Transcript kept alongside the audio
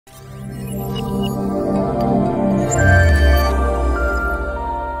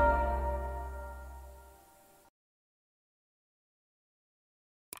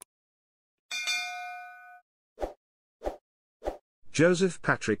Joseph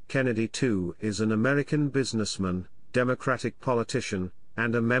Patrick Kennedy II is an American businessman, Democratic politician,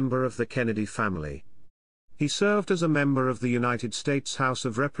 and a member of the Kennedy family. He served as a member of the United States House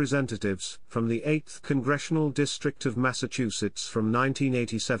of Representatives from the 8th Congressional District of Massachusetts from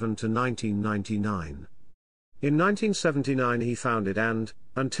 1987 to 1999. In 1979 he founded and,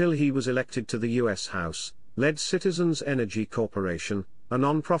 until he was elected to the U.S. House, led Citizens Energy Corporation, a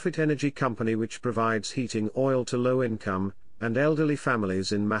non-profit energy company which provides heating oil to low-income and elderly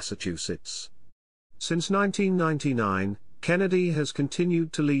families in Massachusetts. Since 1999, Kennedy has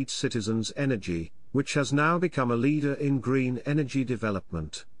continued to lead Citizens Energy, which has now become a leader in green energy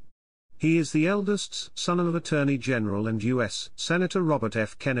development. He is the eldest son of Attorney General and U.S. Senator Robert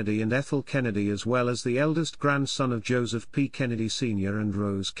F. Kennedy and Ethel Kennedy, as well as the eldest grandson of Joseph P. Kennedy Sr. and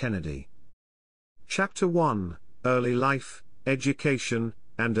Rose Kennedy. Chapter 1: Early Life, Education,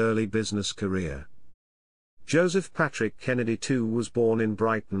 and Early Business Career. Joseph Patrick Kennedy II was born in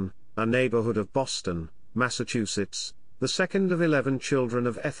Brighton, a neighborhood of Boston, Massachusetts, the second of 11 children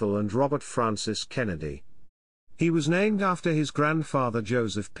of Ethel and Robert Francis Kennedy. He was named after his grandfather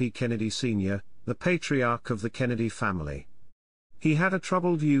Joseph P. Kennedy Sr., the patriarch of the Kennedy family. He had a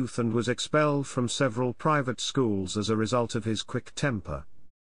troubled youth and was expelled from several private schools as a result of his quick temper.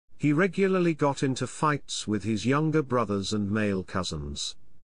 He regularly got into fights with his younger brothers and male cousins.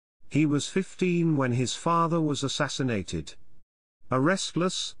 He was 15 when his father was assassinated. A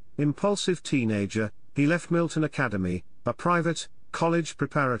restless, impulsive teenager, he left Milton Academy, a private, college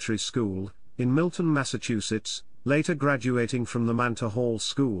preparatory school, in Milton, Massachusetts, later graduating from the Manta Hall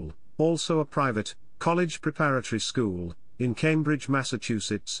School, also a private, college preparatory school, in Cambridge,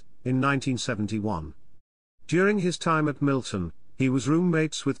 Massachusetts, in 1971. During his time at Milton, he was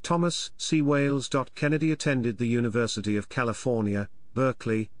roommates with Thomas C. Wales. Kennedy attended the University of California,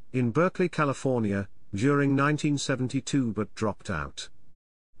 Berkeley, in Berkeley, California, during 1972 but dropped out.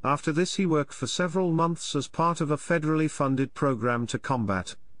 After this he worked for several months as part of a federally funded program to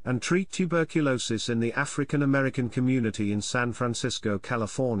combat and treat tuberculosis in the African American community in San Francisco,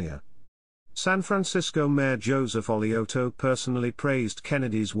 California. San Francisco Mayor Joseph Olioto personally praised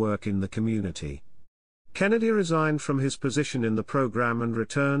Kennedy's work in the community. Kennedy resigned from his position in the program and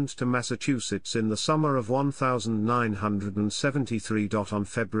returned to Massachusetts in the summer of 1973. On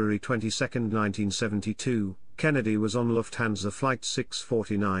February 22, 1972, Kennedy was on Lufthansa Flight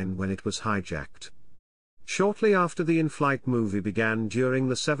 649 when it was hijacked. Shortly after the in-flight movie began during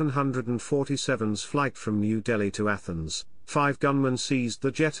the 747's flight from New Delhi to Athens, 5 gunmen seized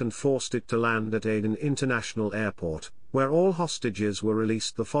the jet and forced it to land at Aden International Airport, where all hostages were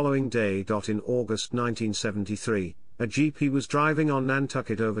released the following day. In August 1973, a jeep he was driving on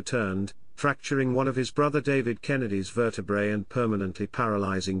Nantucket overturned, fracturing one of his brother David Kennedy's vertebrae and permanently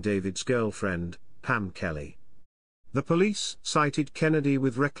paralyzing David's girlfriend, Pam Kelly. The police cited Kennedy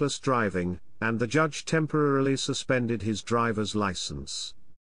with reckless driving, and the judge temporarily suspended his driver's license.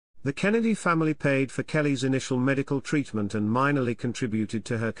 The Kennedy family paid for Kelly's initial medical treatment and minorly contributed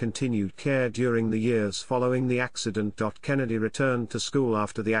to her continued care during the years following the accident. Kennedy returned to school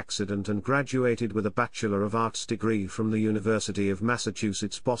after the accident and graduated with a Bachelor of Arts degree from the University of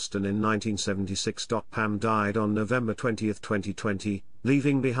Massachusetts Boston in 1976. Pam died on November 20, 2020,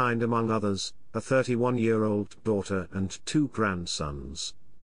 leaving behind, among others, a 31-year-old daughter and 2 grandsons.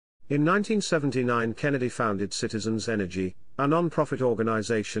 In 1979 Kennedy founded Citizens Energy, a non-profit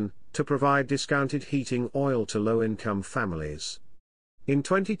organization, to provide discounted heating oil to low-income families. In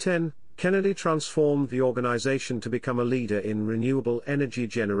 2010, Kennedy transformed the organization to become a leader in renewable energy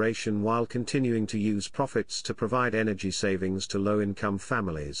generation while continuing to use profits to provide energy savings to low-income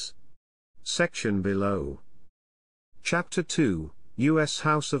families. Section below. Chapter 2, U.S.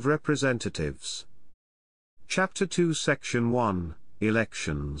 House of Representatives. Chapter 2, Section 1,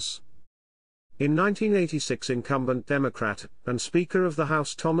 Elections. In 1986 incumbent Democrat and Speaker of the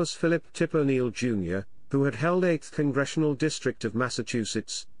House Thomas Philip Tip O'Neill Jr., who had held 8th Congressional District of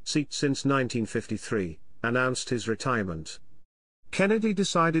Massachusetts, seat since 1953, announced his retirement. Kennedy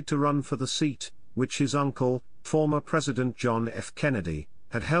decided to run for the seat, which his uncle, former President John F. Kennedy,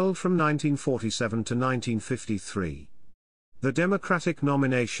 had held from 1947 to 1953. The Democratic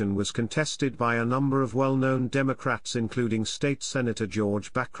nomination was contested by a number of well-known Democrats including State Senator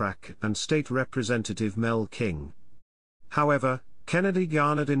George Bachrach and State Representative Mel King. However, Kennedy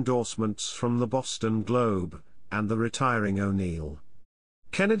garnered endorsements from the Boston Globe and the retiring O'Neill.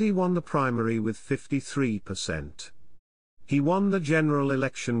 Kennedy won the primary with 53%. He won the general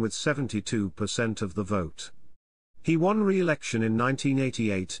election with 72% of the vote. He won re-election in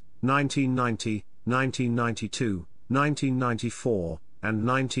 1988, 1990, 1992, 1994, and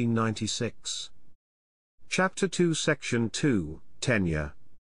 1996. Chapter 2 Section 2, Tenure.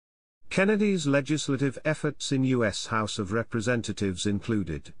 Kennedy's legislative efforts in U.S. House of Representatives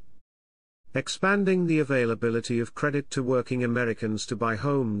included expanding the availability of credit to working Americans to buy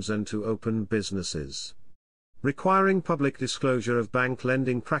homes and to open businesses, requiring public disclosure of bank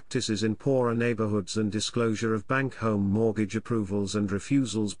lending practices in poorer neighborhoods and disclosure of bank home mortgage approvals and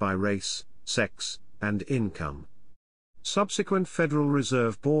refusals by race, sex, and income. Subsequent Federal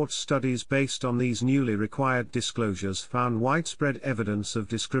Reserve Board studies based on these newly required disclosures found widespread evidence of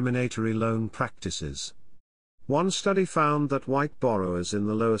discriminatory loan practices. One study found that white borrowers in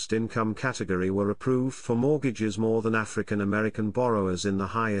the lowest income category were approved for mortgages more than African American borrowers in the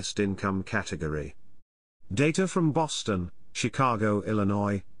highest income category. Data from Boston, Chicago,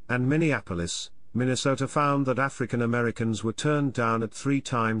 Illinois, and Minneapolis, Minnesota found that African Americans were turned down at 3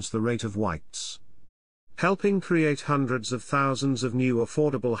 times the rate of whites. Helping create hundreds of thousands of new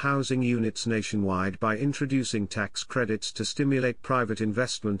affordable housing units nationwide by introducing tax credits to stimulate private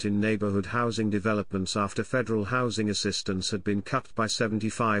investment in neighborhood housing developments after federal housing assistance had been cut by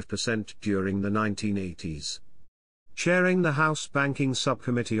 75% during the 1980s. Chairing the House Banking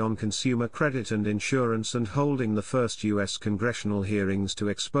Subcommittee on Consumer Credit and Insurance and holding the first U.S. congressional hearings to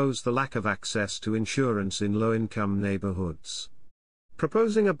expose the lack of access to insurance in low-income neighborhoods.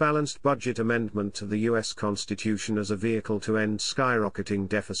 Proposing a balanced budget amendment to the U.S. Constitution as a vehicle to end skyrocketing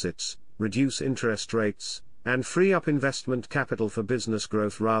deficits, reduce interest rates, and free up investment capital for business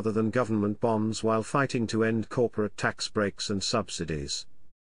growth rather than government bonds while fighting to end corporate tax breaks and subsidies.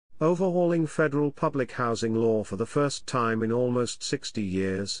 Overhauling federal public housing law for the first time in almost 60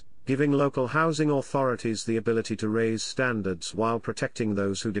 years, giving local housing authorities the ability to raise standards while protecting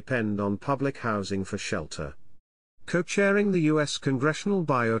those who depend on public housing for shelter. Co-chairing the U.S. Congressional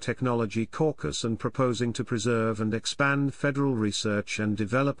Biotechnology Caucus and proposing to preserve and expand federal research and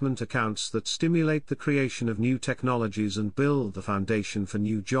development accounts that stimulate the creation of new technologies and build the foundation for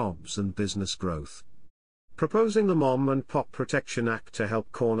new jobs and business growth. Proposing the Mom and Pop Protection Act to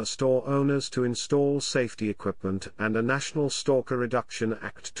help corner store owners to install safety equipment and a National Stalker Reduction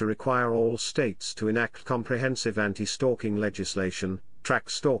Act to require all states to enact comprehensive anti-stalking legislation, track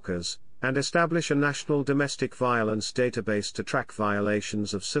stalkers, and establish a national domestic violence database to track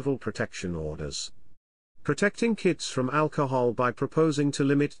violations of civil protection orders. Protecting kids from alcohol by proposing to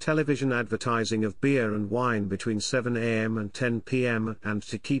limit television advertising of beer and wine between 7 a.m. and 10 p.m. and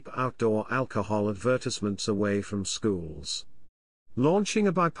to keep outdoor alcohol advertisements away from schools. Launching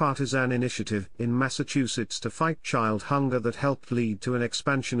a bipartisan initiative in Massachusetts to fight child hunger that helped lead to an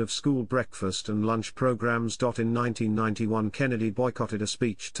expansion of school breakfast and lunch programs. In 1991, Kennedy boycotted a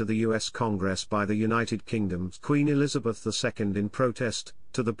speech to the U.S. Congress by the United Kingdom's Queen Elizabeth II in protest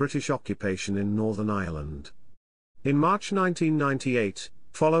to the British occupation in Northern Ireland. In March 1998,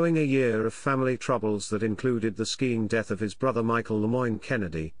 following a year of family troubles that included the skiing death of his brother Michael Lemoyne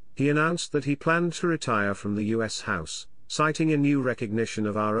Kennedy, he announced that he planned to retire from the U.S. House, citing a new recognition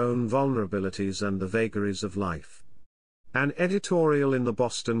of our own vulnerabilities and the vagaries of life. An editorial in the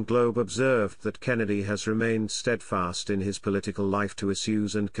Boston Globe observed that Kennedy has remained steadfast in his political life to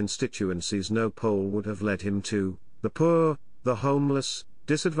issues and constituencies no poll would have led him to: the poor, the homeless,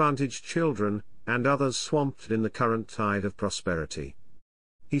 disadvantaged children, and others swamped in the current tide of prosperity.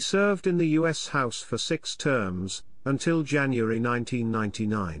 He served in the U.S. House for 6 terms, until January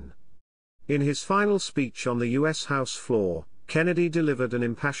 1999. In his final speech on the U.S. House floor, Kennedy delivered an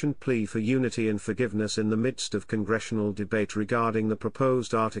impassioned plea for unity and forgiveness in the midst of congressional debate regarding the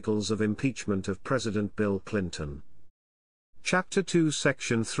proposed articles of impeachment of President Bill Clinton. Chapter 2,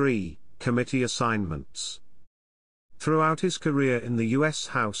 Section 3, Committee Assignments. Throughout his career in the U.S.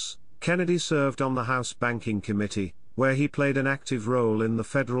 House, Kennedy served on the House Banking Committee, where he played an active role in the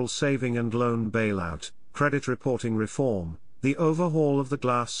federal saving and loan bailout, credit reporting reform, the overhaul of the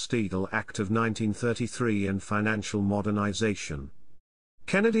Glass-Steagall Act of 1933 and financial modernization.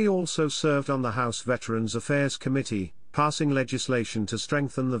 Kennedy also served on the House Veterans Affairs Committee, passing legislation to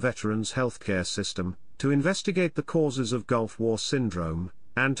strengthen the veterans' healthcare system, to investigate the causes of Gulf War syndrome,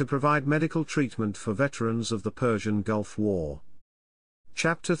 and to provide medical treatment for veterans of the Persian Gulf War.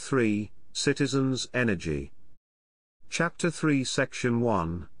 Chapter 3, Citizens' Energy. Chapter 3, Section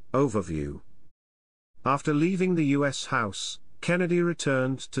 1, Overview. After leaving the U.S. House, Kennedy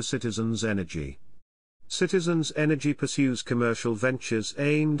returned to Citizens Energy. Citizens Energy pursues commercial ventures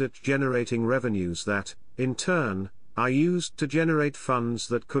aimed at generating revenues that, in turn, are used to generate funds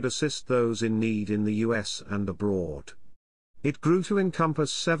that could assist those in need in the U.S. and abroad. It grew to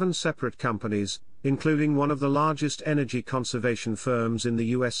encompass 7 separate companies, including one of the largest energy conservation firms in the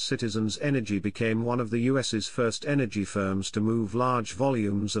U.S. Citizens Energy became one of the U.S.'s first energy firms to move large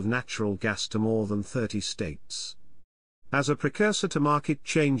volumes of natural gas to more than 30 states. As a precursor to market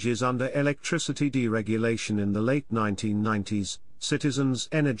changes under electricity deregulation in the late 1990s, Citizens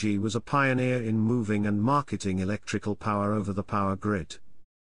Energy was a pioneer in moving and marketing electrical power over the power grid.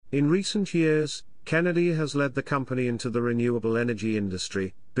 In recent years, Kennedy has led the company into the renewable energy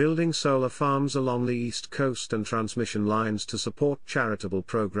industry, building solar farms along the East Coast and transmission lines to support charitable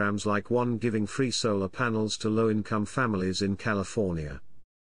programs like one giving free solar panels to low-income families in California.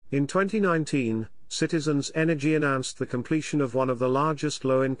 In 2019, Citizens Energy announced the completion of one of the largest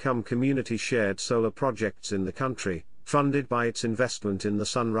low-income community-shared solar projects in the country, funded by its investment in the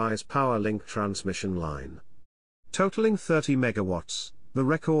Sunrise Power Link transmission line. Totaling 30 megawatts, the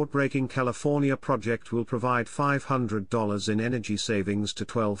record-breaking California project will provide $500 in energy savings to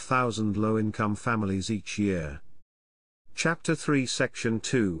 12,000 low-income families each year. Chapter 3 Section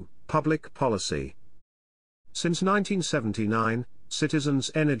 2, Public Policy. Since 1979, Citizens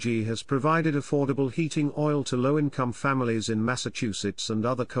Energy has provided affordable heating oil to low-income families in Massachusetts and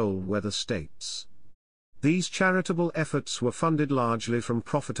other cold weather states. These charitable efforts were funded largely from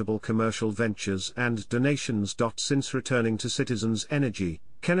profitable commercial ventures and donations. Since returning to Citizens Energy,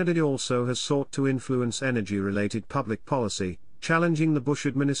 Kennedy also has sought to influence energy-related public policy, challenging the Bush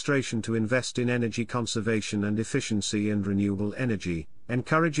administration to invest in energy conservation and efficiency and renewable energy,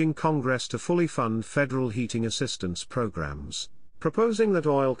 encouraging Congress to fully fund federal heating assistance programs, proposing that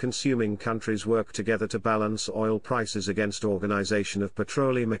oil-consuming countries work together to balance oil prices against Organization of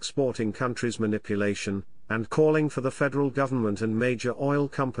Petroleum Exporting Countries manipulation, and calling for the federal government and major oil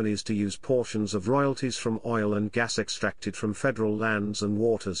companies to use portions of royalties from oil and gas extracted from federal lands and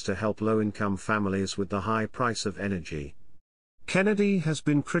waters to help low-income families with the high price of energy. Kennedy has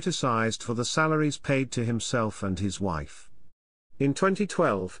been criticized for the salaries paid to himself and his wife. In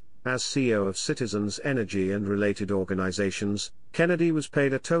 2012, as CEO of Citizens Energy and related organizations, Kennedy was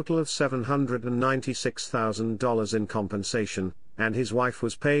paid a total of $796,000 in compensation, and his wife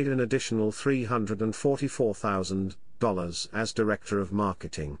was paid an additional $344,000 as Director of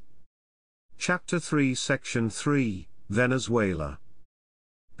Marketing. Chapter 3 Section 3, Venezuela.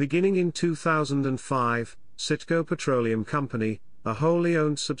 Beginning in 2005, Citgo Petroleum Company, a wholly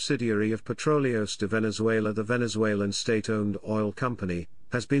owned subsidiary of Petróleos de Venezuela, the Venezuelan state-owned oil company,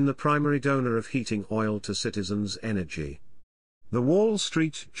 has been the primary donor of heating oil to Citizens Energy. The Wall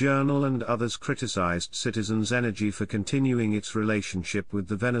Street Journal and others criticized Citizens Energy for continuing its relationship with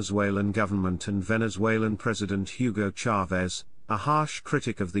the Venezuelan government and Venezuelan President Hugo Chavez, a harsh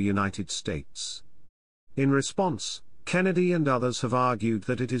critic of the United States. In response, Kennedy and others have argued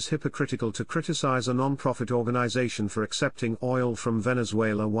that it is hypocritical to criticize a non-profit organization for accepting oil from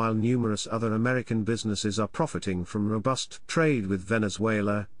Venezuela while numerous other American businesses are profiting from robust trade with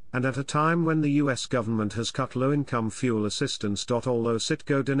Venezuela, and at a time when the U.S. government has cut low-income fuel assistance. Although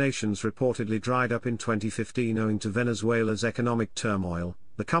Citgo donations reportedly dried up in 2015 owing to Venezuela's economic turmoil,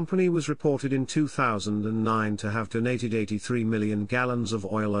 the company was reported in 2009 to have donated 83 million gallons of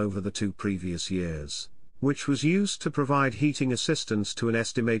oil over the 2 previous years, which was used to provide heating assistance to an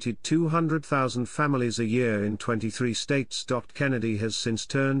estimated 200,000 families a year in 23 states. Kennedy has since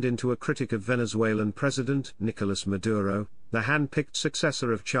turned into a critic of Venezuelan President Nicolas Maduro, the hand-picked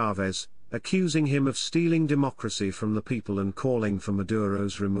successor of Chavez, accusing him of stealing democracy from the people and calling for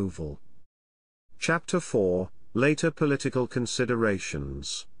Maduro's removal. Chapter 4, Later Political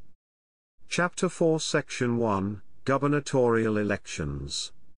Considerations. Chapter 4 Section 1, Gubernatorial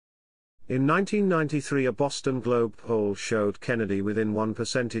Elections. In 1993, a Boston Globe poll showed Kennedy within 1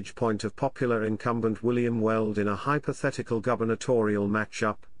 percentage point of popular incumbent William Weld in a hypothetical gubernatorial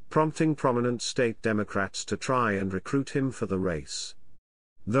matchup, prompting prominent state Democrats to try and recruit him for the race.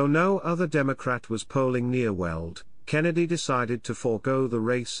 Though no other Democrat was polling near Weld, Kennedy decided to forego the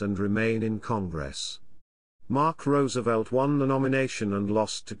race and remain in Congress. Mark Roosevelt won the nomination and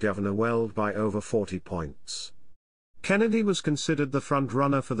lost to Governor Weld by over 40 points. Kennedy was considered the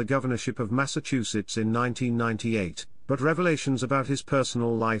front-runner for the governorship of Massachusetts in 1998, but revelations about his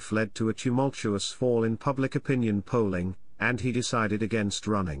personal life led to a tumultuous fall in public opinion polling, and he decided against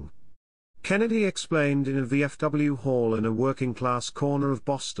running. Kennedy explained in a VFW hall in a working-class corner of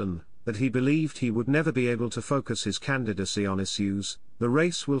Boston, that he believed he would never be able to focus his candidacy on issues. The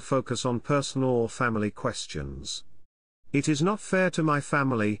race will focus on personal or family questions. It is not fair to my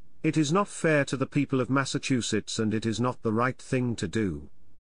family, it is not fair to the people of Massachusetts, and it is not the right thing to do.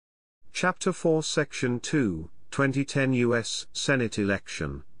 Chapter 4 Section 2, 2010 U.S. Senate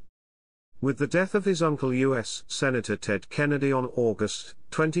Election. With the death of his uncle U.S. Senator Ted Kennedy on August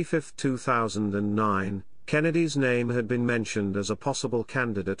 25, 2009, Kennedy's name had been mentioned as a possible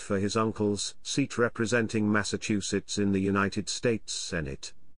candidate for his uncle's seat representing Massachusetts in the United States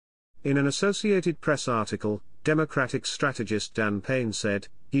Senate. In an Associated Press article, Democratic strategist Dan Payne said,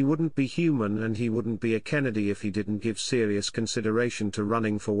 "He wouldn't be human and he wouldn't be a Kennedy if he didn't give serious consideration to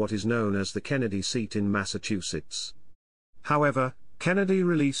running for what is known as the Kennedy seat in Massachusetts." However, Kennedy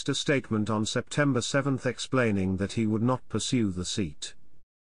released a statement on September 7 explaining that he would not pursue the seat.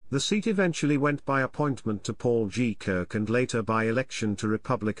 The seat eventually went by appointment to Paul G. Kirk and later by election to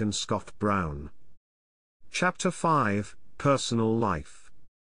Republican Scott Brown. Chapter 5, Personal Life.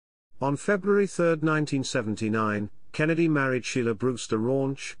 On February 3, 1979, Kennedy married Sheila Brewster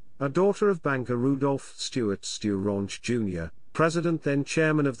Raunch, a daughter of banker Rudolph Stewart Stu Raunch Jr., president then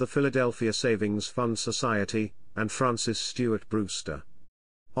chairman of the Philadelphia Savings Fund Society, and Frances Stewart Brewster.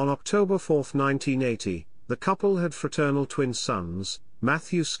 On October 4, 1980, the couple had fraternal twin sons,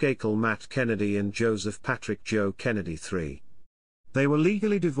 Matthew Skakel Matt Kennedy and Joseph Patrick Joe Kennedy III. They were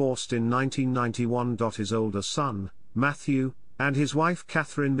legally divorced in 1991. His older son, Matthew, and his wife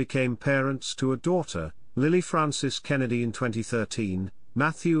Catherine became parents to a daughter, Lily Frances Kennedy, in 2013.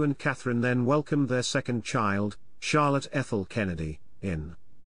 Matthew and Catherine then welcomed their second child, Charlotte Ethel Kennedy, in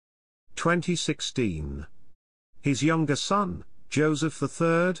 2016. His younger son, Joseph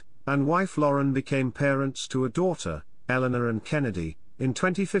III, and wife Lauren became parents to a daughter, Eleanor Ann Kennedy, in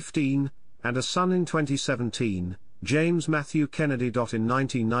 2015, and a son in 2017, James Matthew Kennedy. In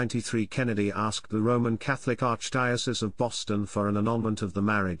 1993, Kennedy asked the Roman Catholic Archdiocese of Boston for an annulment of the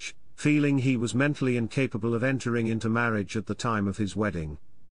marriage, feeling he was mentally incapable of entering into marriage at the time of his wedding.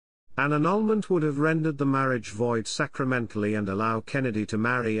 An annulment would have rendered the marriage void sacramentally and allow Kennedy to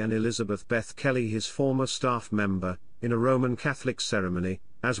marry Anne Elizabeth Beth Kelly, his former staff member, in a Roman Catholic ceremony,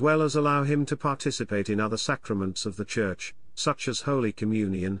 as well as allow him to participate in other sacraments of the Church, such as Holy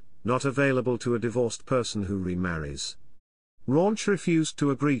Communion, not available to a divorced person who remarries. Raunch refused to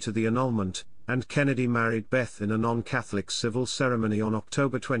agree to the annulment, and Kennedy married Beth in a non-Catholic civil ceremony on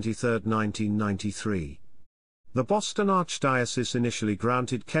October 23, 1993. The Boston Archdiocese initially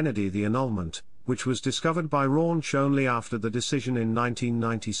granted Kennedy the annulment, which was discovered by Raunch only after the decision in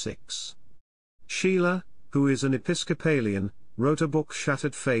 1996. Sheila, who is an Episcopalian, wrote a book,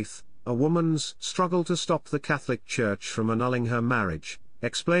 Shattered Faith, A Woman's Struggle to Stop the Catholic Church from Annulling Her Marriage,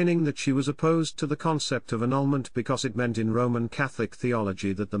 explaining that she was opposed to the concept of annulment because it meant in Roman Catholic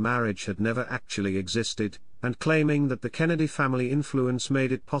theology that the marriage had never actually existed, and claiming that the Kennedy family influence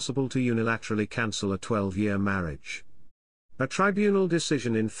made it possible to unilaterally cancel a 12-year marriage. A tribunal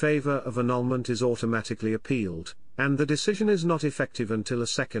decision in favor of annulment is automatically appealed, and the decision is not effective until a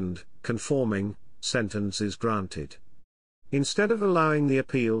second, conforming, sentence is granted. Instead of allowing the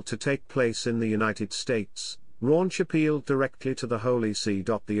appeal to take place in the United States, Raunch appealed directly to the Holy See.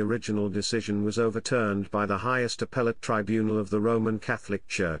 The original decision was overturned by the highest appellate tribunal of the Roman Catholic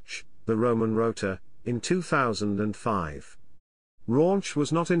Church, the Roman Rota, in 2005. Raunch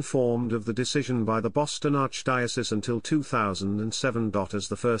was not informed of the decision by the Boston Archdiocese until 2007. As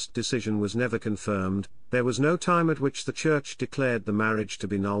the first decision was never confirmed, there was no time at which the Church declared the marriage to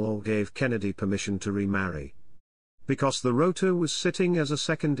be null or gave Kennedy permission to remarry. Because the Rota was sitting as a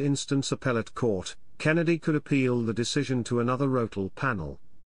second instance appellate court, Kennedy could appeal the decision to another Rotal panel.